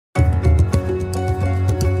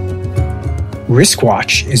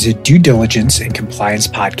RiskWatch is a due diligence and compliance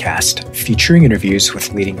podcast featuring interviews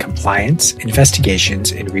with leading compliance,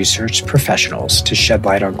 investigations, and research professionals to shed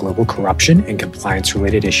light on global corruption and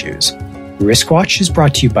compliance-related issues. RiskWatch is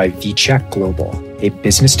brought to you by VCheck Global, a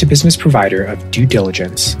business-to-business provider of due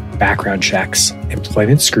diligence, background checks,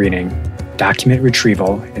 employment screening, document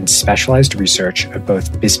retrieval, and specialized research of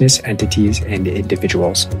both business entities and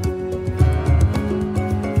individuals.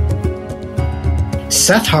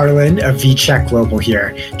 Seth Harlan of VCheck Global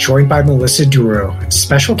here, joined by Melissa Duru,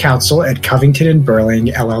 special counsel at Covington & Burling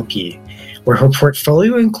LLP, where her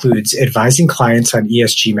portfolio includes advising clients on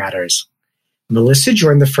ESG matters. Melissa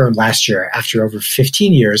joined the firm last year after over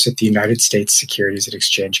 15 years at the United States Securities and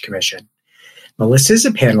Exchange Commission. Melissa is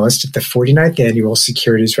a panelist at the 49th Annual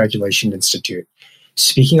Securities Regulation Institute.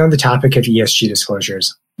 Speaking on the topic of ESG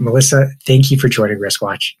disclosures, Melissa, thank you for joining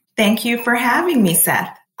RiskWatch. Thank you for having me,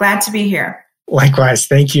 Seth. Glad to be here. Likewise,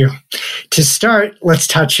 thank you. To start, let's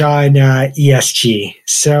touch on ESG.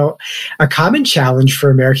 So, a common challenge for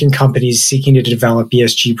American companies seeking to develop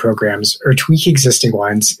ESG programs or tweak existing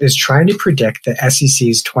ones is trying to predict the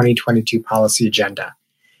SEC's 2022 policy agenda.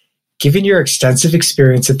 Given your extensive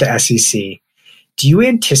experience at the SEC, do you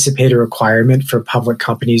anticipate a requirement for public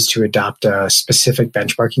companies to adopt a specific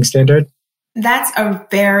benchmarking standard? That's a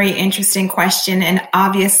very interesting question, and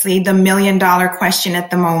obviously the million-dollar question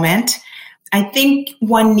at the moment. I think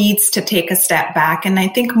one needs to take a step back, and I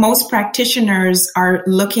think most practitioners are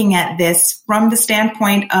looking at this from the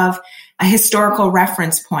standpoint of a historical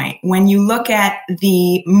reference point. When you look at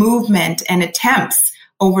the movement and attempts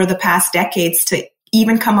over the past decades to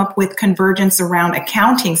even come up with convergence around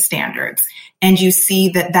accounting standards, and you see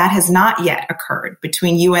that that has not yet occurred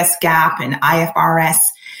between US GAAP and IFRS,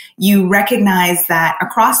 you recognize that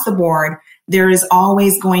across the board, there is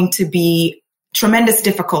always going to be tremendous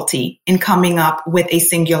difficulty in coming up with a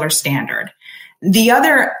singular standard. The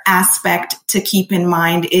other aspect to keep in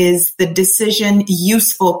mind is the decision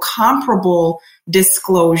useful comparable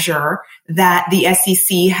disclosure that the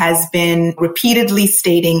SEC has been repeatedly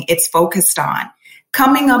stating it's focused on.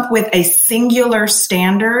 Coming up with a singular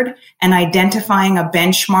standard and identifying a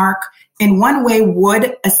benchmark in one way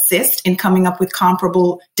would assist in coming up with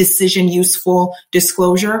comparable decision useful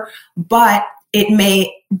disclosure, but it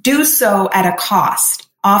may do so at a cost.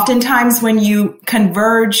 Oftentimes when you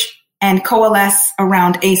converge and coalesce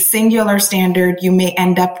around a singular standard, you may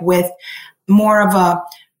end up with more of a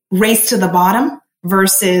race to the bottom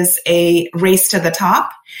versus a race to the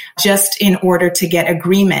top, just in order to get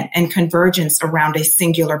agreement and convergence around a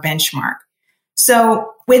singular benchmark.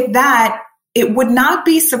 So with that, it would not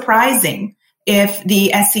be surprising if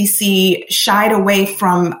the SEC shied away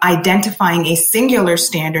from identifying a singular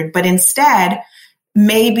standard, but instead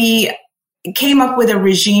maybe came up with a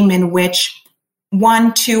regime in which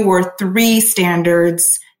 1, 2, or 3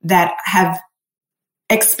 standards that have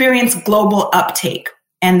experienced global uptake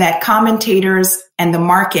and that commentators and the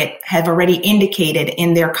market have already indicated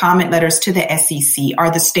in their comment letters to the SEC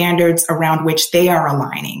are the standards around which they are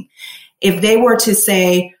aligning. If they were to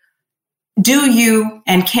say, do you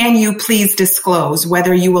and can you please disclose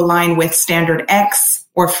whether you align with standard X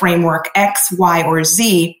or framework X, Y, or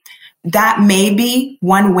Z? That may be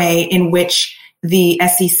one way in which the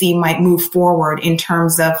SEC might move forward in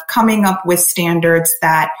terms of coming up with standards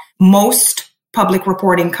that most public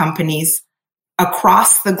reporting companies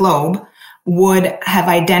across the globe would have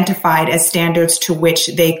identified as standards to which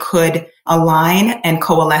they could align and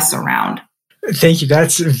coalesce around. Thank you.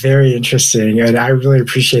 That's very interesting, and I really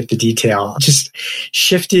appreciate the detail. Just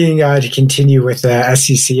shifting to continue with the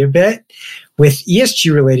SEC a bit, with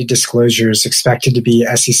ESG-related disclosures expected to be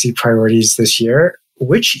SEC priorities this year,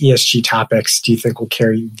 which ESG topics do you think will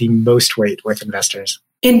carry the most weight with investors?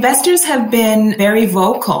 Investors have been very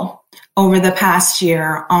vocal over the past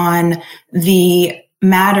year on the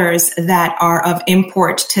matters that are of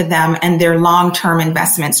import to them and their long-term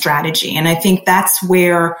investment strategy. And I think that's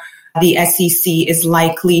where the SEC is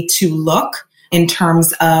likely to look in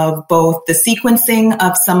terms of both the sequencing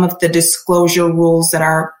of some of the disclosure rules that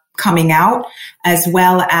are coming out, as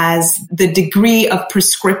well as the degree of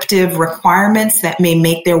prescriptive requirements that may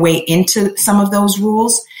make their way into some of those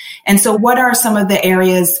rules. And so what are some of the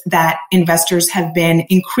areas that investors have been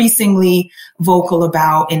increasingly vocal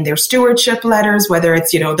about in their stewardship letters, whether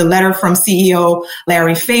it's, the letter from CEO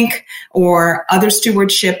Larry Fink or other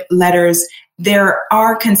stewardship letters? There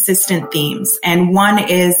are consistent themes, and one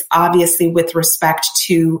is obviously with respect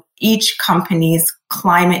to each company's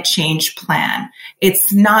climate change plan.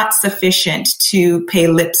 It's not sufficient to pay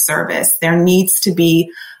lip service. There needs to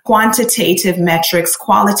be quantitative metrics,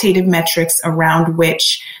 qualitative metrics around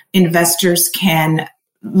which investors can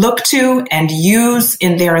look to and use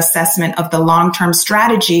in their assessment of the long-term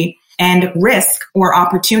strategy and risk or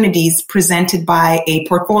opportunities presented by a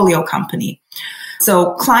portfolio company.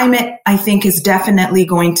 So climate, I think, is definitely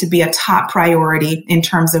going to be a top priority in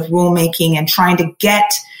terms of rulemaking and trying to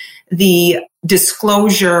get the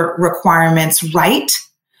disclosure requirements right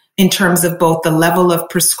in terms of both the level of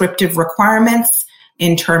prescriptive requirements,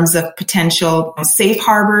 in terms of potential safe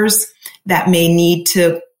harbors that may need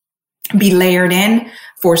to be layered in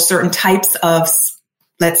for certain types of,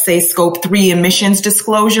 let's say, Scope 3 emissions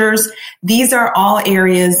disclosures. These are all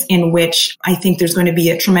areas in which I think there's going to be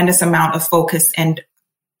a tremendous amount of focus and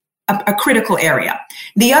a critical area.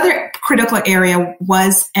 The other critical area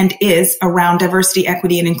was and is around diversity,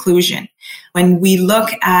 equity, and inclusion. When we look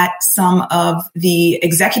at some of the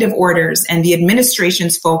executive orders and the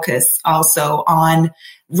administration's focus also on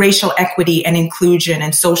racial equity and inclusion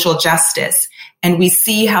and social justice, and we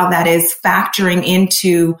see how that is factoring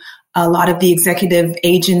into a lot of the executive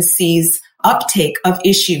agencies' uptake of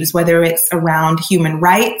issues, whether it's around human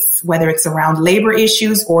rights, whether it's around labor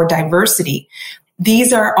issues or diversity.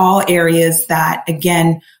 These are all areas that,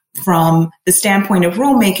 again, from the standpoint of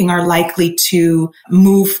rulemaking, are likely to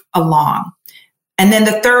move along. And then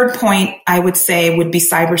the third point I would say would be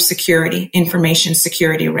cybersecurity, information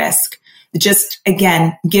security risk. Just,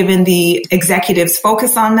 again, given the executive's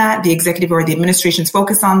focus on that, the executive or the administration's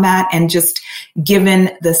focus on that, and just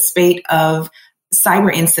given the spate of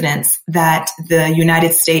cyber incidents that the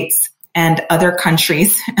United States and other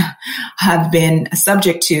countries have been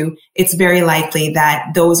subject to, it's very likely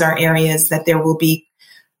that those are areas that there will be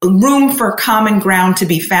room for common ground to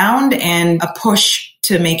be found and a push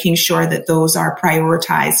to making sure that those are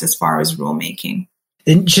prioritized as far as rulemaking.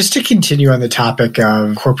 And just to continue on the topic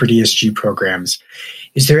of corporate ESG programs,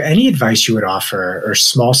 is there any advice you would offer or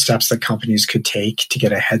small steps that companies could take to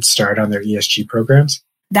get a head start on their ESG programs?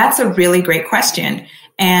 That's a really great question.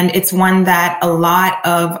 And it's one that a lot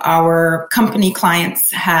of our company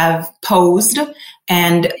clients have posed.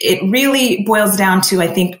 And it really boils down to, I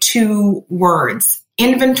think, two words: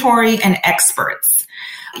 inventory and experts.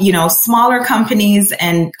 You know, smaller companies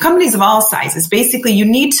and companies of all sizes, basically you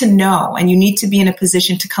need to know and you need to be in a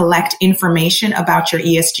position to collect information about your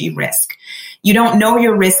ESG risk. You don't know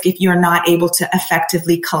your risk if you're not able to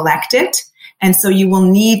effectively collect it. And so you will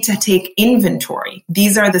need to take inventory.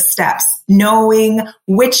 These are the steps: knowing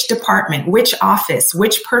which department, which office,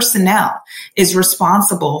 which personnel is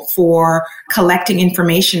responsible for collecting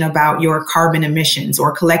information about your carbon emissions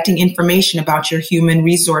or collecting information about your human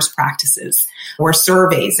resource practices or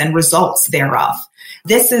surveys and results thereof.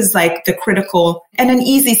 This is like the critical and an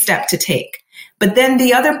easy step to take. But then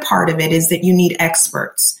the other part of it is that you need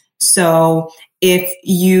experts. So if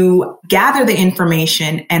you gather the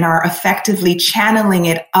information and are effectively channeling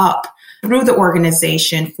it up through the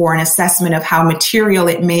organization for an assessment of how material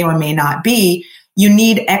it may or may not be, you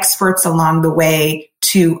need experts along the way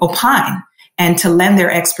to opine and to lend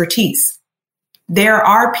their expertise. There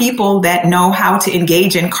are people that know how to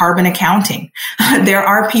engage in carbon accounting. There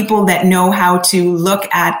are people that know how to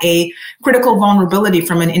look at a critical vulnerability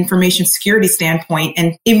from an information security standpoint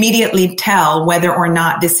and immediately tell whether or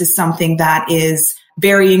not this is something that is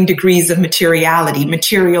varying degrees of materiality,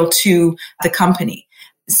 material to the company.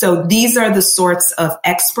 So these are the sorts of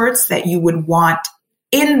experts that you would want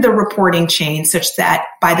in the reporting chain, such that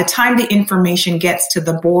by the time the information gets to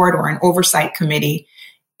the board or an oversight committee,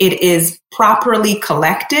 it is properly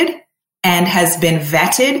collected and has been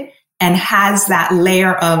vetted and has that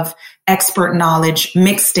layer of expert knowledge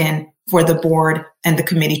mixed in for the board and the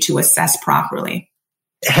committee to assess properly.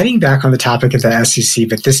 Heading back on the topic of the SEC,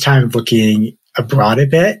 but this time looking abroad a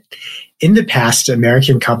bit, in the past,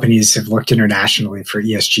 American companies have looked internationally for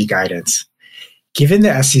ESG guidance. Given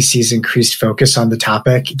the SEC's increased focus on the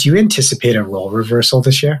topic, do you anticipate a role reversal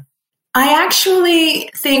this year? I actually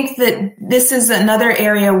think that this is another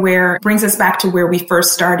area where it brings us back to where we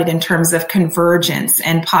first started in terms of convergence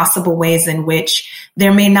and possible ways in which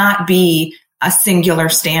there may not be a singular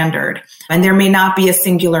standard and there may not be a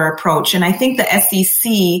singular approach. And I think the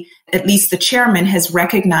SEC, at least the chairman, has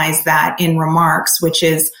recognized that in remarks, which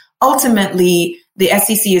is ultimately the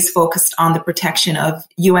SEC is focused on the protection of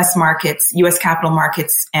U.S. markets, U.S. capital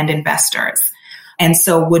markets, and investors. And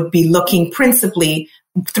so would be looking principally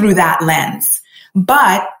through that lens.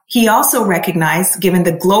 But he also recognized, given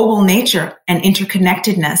the global nature and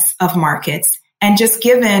interconnectedness of markets, and just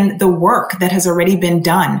given the work that has already been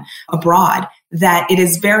done abroad, that it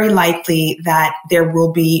is very likely that there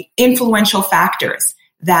will be influential factors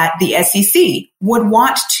that the SEC would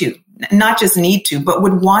want to, not just need to, but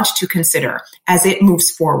would want to consider as it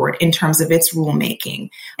moves forward in terms of its rulemaking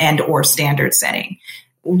and or standard setting.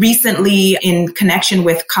 recently, in connection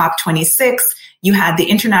with COP26, you had the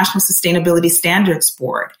International Sustainability Standards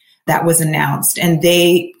Board that was announced, and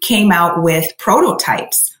they came out with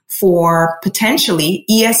prototypes for potentially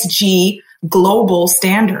ESG global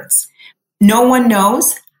standards. No one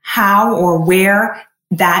knows how or where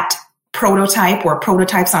that prototype or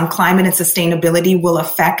prototypes on climate and sustainability will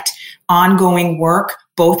affect ongoing work,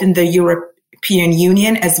 both in the European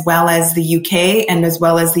Union as well as the UK and as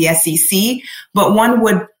well as the SEC. But one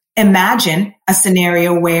would imagine a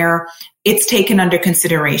scenario where it's taken under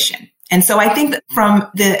consideration. And so I think that from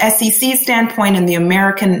the SEC standpoint and the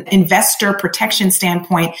American investor protection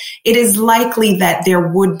standpoint, it is likely that there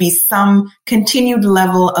would be some continued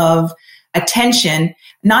level of attention,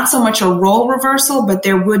 not so much a role reversal, but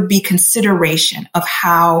there would be consideration of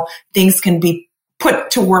how things can be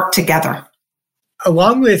put to work together.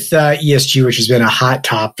 Along with ESG, which has been a hot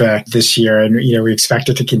topic this year, and we expect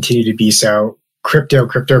it to continue to be so,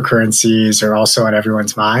 cryptocurrencies are also on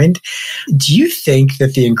everyone's mind. Do you think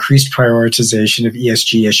that the increased prioritization of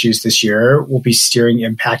ESG issues this year will be steering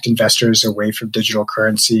impact investors away from digital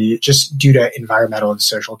currency just due to environmental and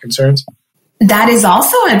social concerns? That is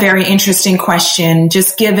also a very interesting question,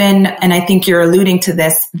 just given, and I think you're alluding to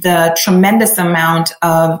this, the tremendous amount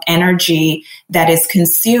of energy that is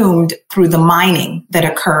consumed through the mining that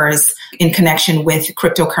occurs in connection with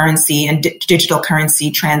cryptocurrency and digital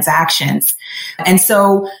currency transactions. And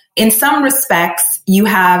so in some respects, you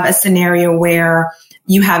have a scenario where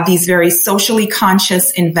you have these very socially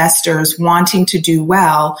conscious investors wanting to do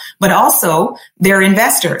well, but also they're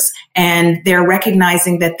investors and they're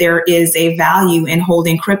recognizing that there is a value in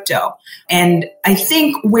holding crypto. And I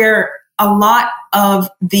think where a lot of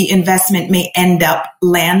the investment may end up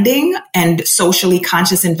landing and socially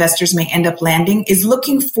conscious investors may end up landing is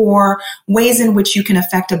looking for ways in which you can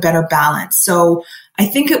affect a better balance. So I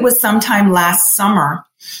think it was sometime last summer,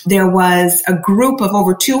 there was a group of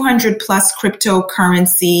over 200 plus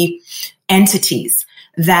cryptocurrency entities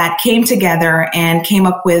that came together and came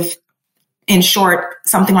up with, in short,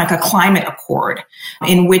 something like a climate accord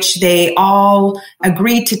in which they all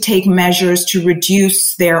agreed to take measures to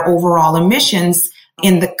reduce their overall emissions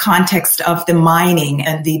in the context of the mining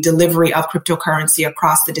and the delivery of cryptocurrency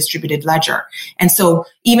across the distributed ledger. And so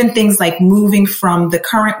even things like moving from the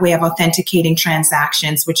current way of authenticating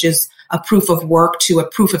transactions, which is a proof of work, to a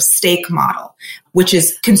proof of stake model, which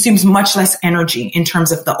consumes much less energy in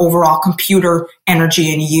terms of the overall computer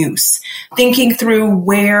energy in use. Thinking through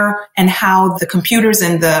where and how the computers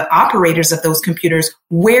and the operators of those computers,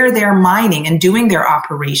 where they're mining and doing their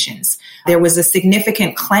operations. There was a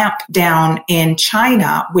significant clamp down in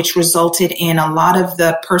China, which resulted in a lot of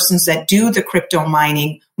the persons that do the crypto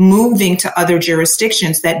mining moving to other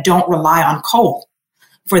jurisdictions that don't rely on coal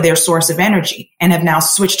for their source of energy and have now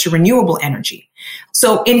switched to renewable energy.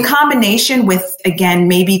 So in combination with, again,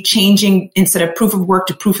 maybe changing instead of proof of work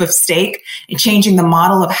to proof of stake and changing the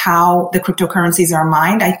model of how the cryptocurrencies are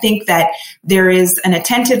mined, I think that there is an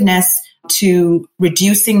attentiveness to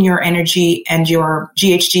reducing your energy and your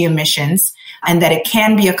GHG emissions, and that it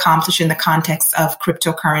can be accomplished in the context of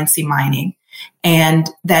cryptocurrency mining, and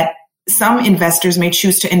that some investors may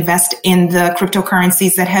choose to invest in the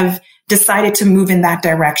cryptocurrencies that have decided to move in that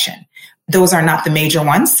direction. Those are not the major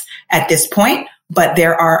ones at this point, but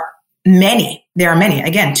there are many.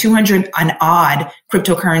 Again, 200 and odd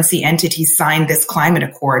cryptocurrency entities signed this climate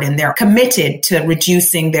accord, and they're committed to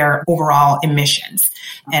reducing their overall emissions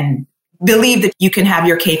and believe that you can have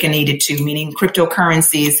your cake and eat it too, meaning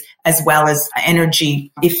cryptocurrencies as well as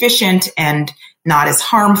energy efficient and not as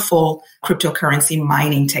harmful cryptocurrency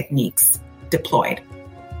mining techniques deployed.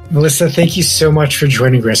 Melissa, thank you so much for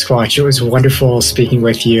joining Riskwatch. It was wonderful speaking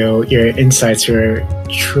with you. Your insights were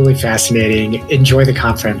truly fascinating. Enjoy the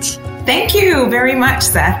conference. Thank you very much,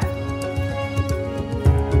 Seth.